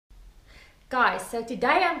Guys, so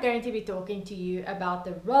today I'm going to be talking to you about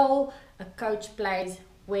the role a coach plays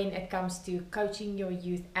when it comes to coaching your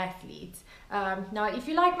youth athletes. Now, if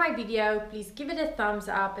you like my video, please give it a thumbs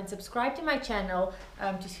up and subscribe to my channel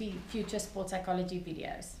to see future sports psychology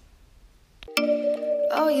videos.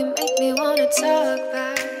 Oh, you make me wanna talk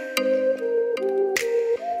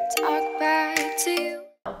back to you.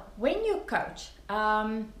 When you coach,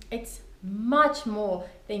 it's much more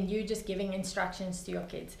than you just giving instructions to your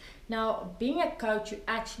kids. Now, being a coach, you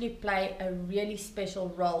actually play a really special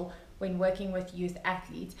role when working with youth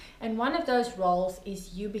athletes. And one of those roles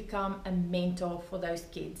is you become a mentor for those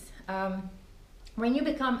kids. When you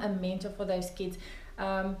become a mentor for those kids,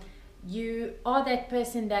 you are that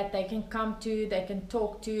person that they can come to, they can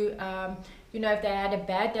talk to. You know, if they had a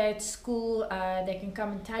bad day at school, they can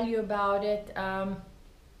come and tell you about it.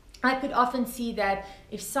 I could often see that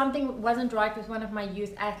if something wasn't right with one of my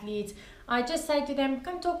youth athletes, I just say to them,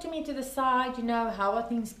 come talk to me to the side, you know, how are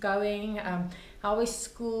things going, how is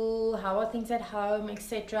school, how are things at home,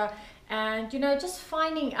 etc. And, you know, just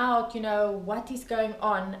finding out, you know, what is going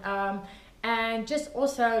on, and just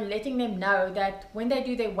also letting them know that when they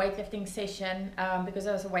do their weightlifting session, because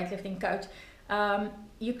I was a weightlifting coach,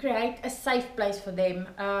 you create a safe place for them.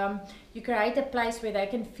 You create a place where they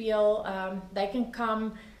can feel, they can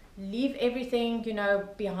come, leave everything, you know,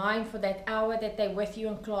 behind for that hour that they're with you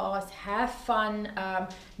in class, have fun,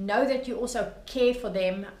 know that you also care for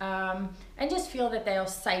them, and just feel that they are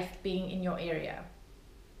safe being in your area.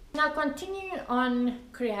 Now, continue on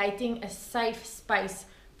creating a safe space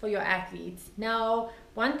for your athletes. Now,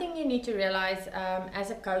 one thing you need to realize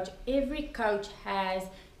as a coach, every coach has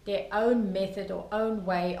their own method or own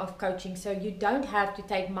way of coaching, so you don't have to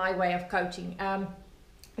take my way of coaching.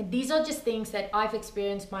 These are just things that I've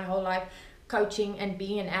experienced my whole life coaching and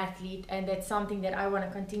being an athlete, and that's something that I want to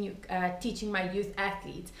continue teaching my youth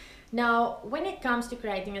athletes. Now, when it comes to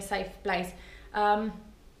creating a safe place,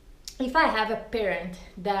 if I have a parent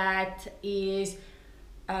that is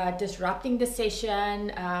disrupting the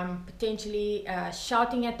session, potentially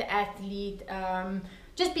shouting at the athlete,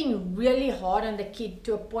 just being really hard on the kid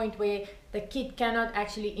to a point where the kid cannot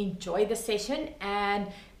actually enjoy the session and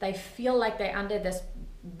they feel like they're under this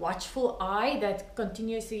watchful eye that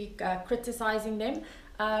continuously criticizing them,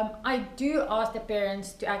 I do ask the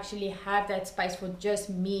parents to actually have that space for just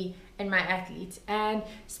me and my athletes, and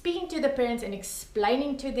speaking to the parents and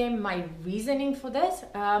explaining to them my reasoning for this.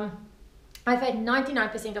 I've had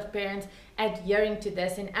 99% of parents adhering to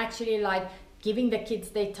this and actually like giving the kids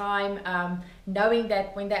their time, knowing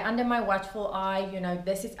that when they're under my watchful eye, you know,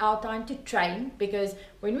 this is our time to train, because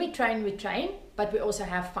when we train, but we also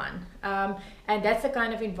have fun. And that's the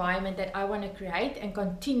kind of environment that I want to create and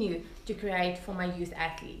continue to create for my youth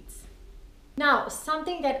athletes. Now,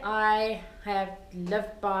 something that I have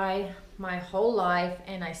lived by my whole life,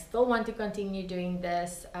 and I still want to continue doing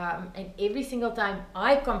this, and every single time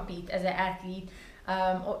I compete as an athlete,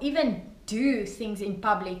 or even do things in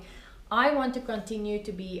public, I want to continue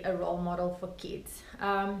to be a role model for kids.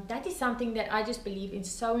 That is something that I just believe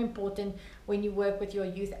is so important when you work with your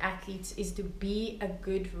youth athletes, is to be a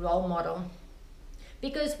good role model.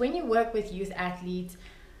 Because when you work with youth athletes,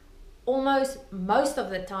 almost most of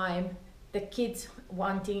the time, the kids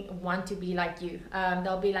want to be like you.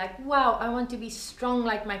 They'll be like, wow, I want to be strong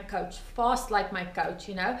like my coach, fast like my coach,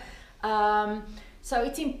 you know. So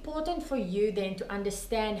it's important for you then to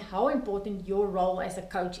understand how important your role as a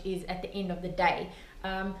coach is at the end of the day.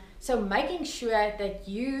 So making sure that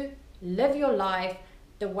you live your life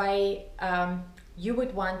the way you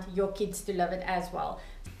would want your kids to live it as well.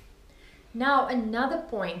 Now, another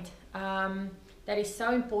point that is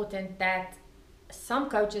so important that some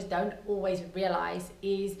coaches don't always realize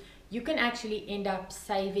is you can actually end up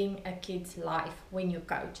saving a kid's life when you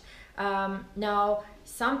coach. Now,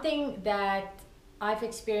 something that I've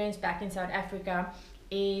experienced back in South Africa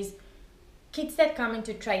is kids that come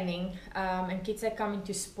into training and kids that come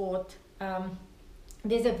into sport,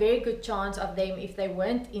 there's a very good chance of them, if they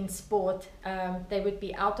weren't in sport, they would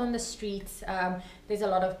be out on the streets. There's a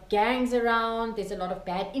lot of gangs around, there's a lot of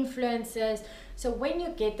bad influences. So when you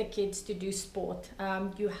get the kids to do sport,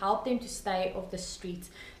 you help them to stay off the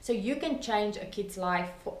streets. So you can change a kid's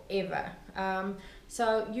life forever.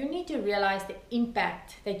 So you need to realize the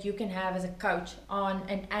impact that you can have as a coach on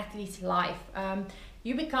an athlete's life.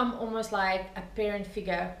 You become almost like a parent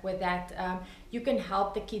figure with that. You can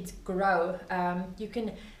help the kids grow. You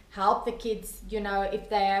can help the kids, you know, if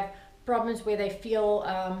they have problems where they feel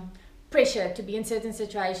pressure to be in certain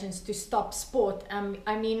situations, to stop sport.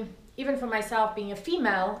 I mean, even for myself being a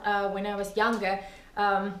female, when I was younger,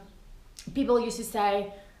 people used to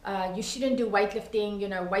say, you shouldn't do weightlifting, you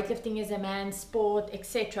know, weightlifting is a man's sport,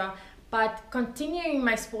 etc. But continuing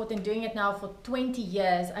my sport and doing it now for 20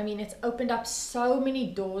 years, I mean, it's opened up so many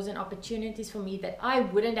doors and opportunities for me that I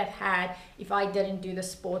wouldn't have had if I didn't do the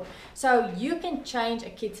sport. So you can change a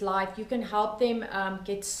kid's life. You can help them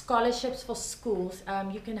get scholarships for schools.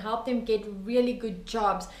 You can help them get really good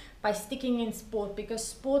jobs by sticking in sport, because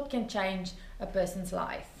sport can change a person's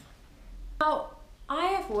life. Now, I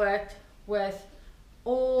have worked with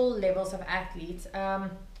all levels of athletes.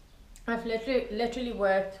 I've literally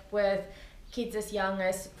worked with kids as young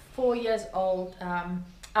as 4 years old,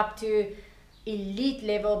 up to elite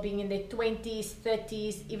level, being in their 20s,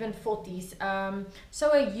 30s, even 40s.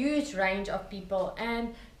 So a huge range of people.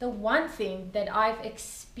 And the one thing that I've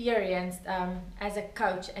experienced as a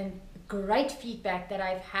coach, and great feedback that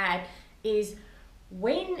I've had, is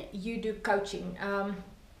when you do coaching,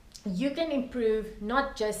 you can improve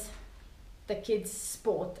not just the kids'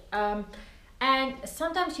 sport. And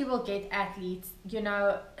sometimes you will get athletes, you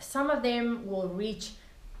know, some of them will reach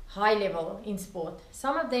high level in sport.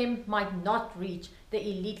 Some of them might not reach the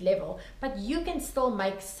elite level, but you can still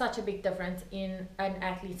make such a big difference in an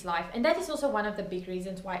athlete's life. And that is also one of the big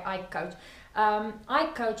reasons why I coach.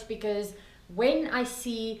 I coach because when I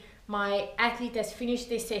see my athlete has finished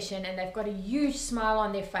their session and they've got a huge smile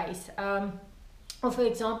on their face, or for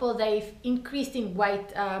example, they've increased in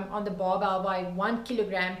weight on the barbell by 1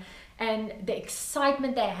 kilogram, and the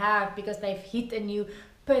excitement they have because they've hit a new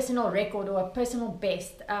personal record or a personal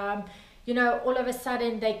best. You know, all of a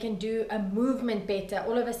sudden they can do a movement better.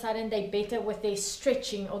 All of a sudden they're better with their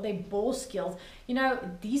stretching or their ball skills. You know,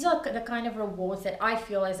 these are the kind of rewards that I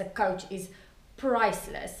feel as a coach is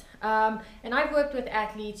priceless. And I've worked with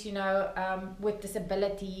athletes, you know, with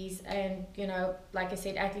disabilities, and, you know, like I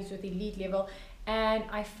said, athletes with elite level. And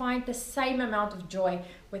I find the same amount of joy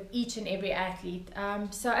with each and every athlete.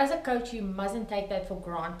 So as a coach, you mustn't take that for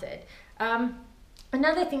granted.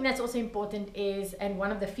 Another thing that's also important is, and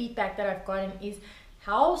one of the feedback that I've gotten is,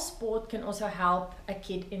 how sport can also help a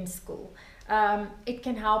kid in school. It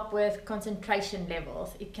can help with concentration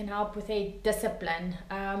levels. It can help with a discipline.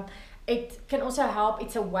 It can also help,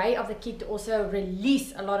 it's a way of the kid to also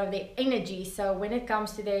release a lot of their energy. So when it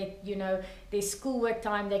comes to their, you know, their schoolwork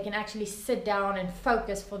time, they can actually sit down and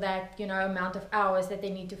focus for that, you know, amount of hours that they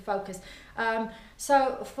need to focus.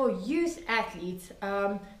 So for youth athletes,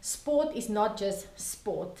 sport is not just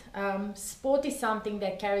sport. Sport is something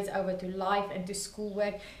that carries over to life and to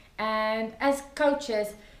schoolwork. And as coaches,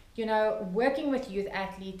 you know, working with youth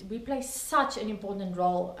athletes, we play such an important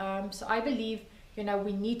role. So I believe, you know,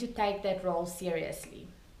 we need to take that role seriously.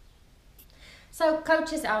 So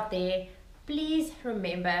coaches out there, please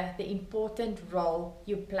remember the important role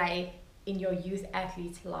you play in your youth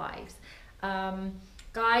athletes' lives.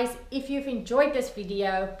 Guys, if you've enjoyed this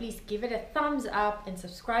video, please give it a thumbs up and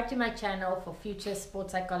subscribe to my channel for future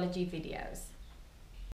sports psychology videos.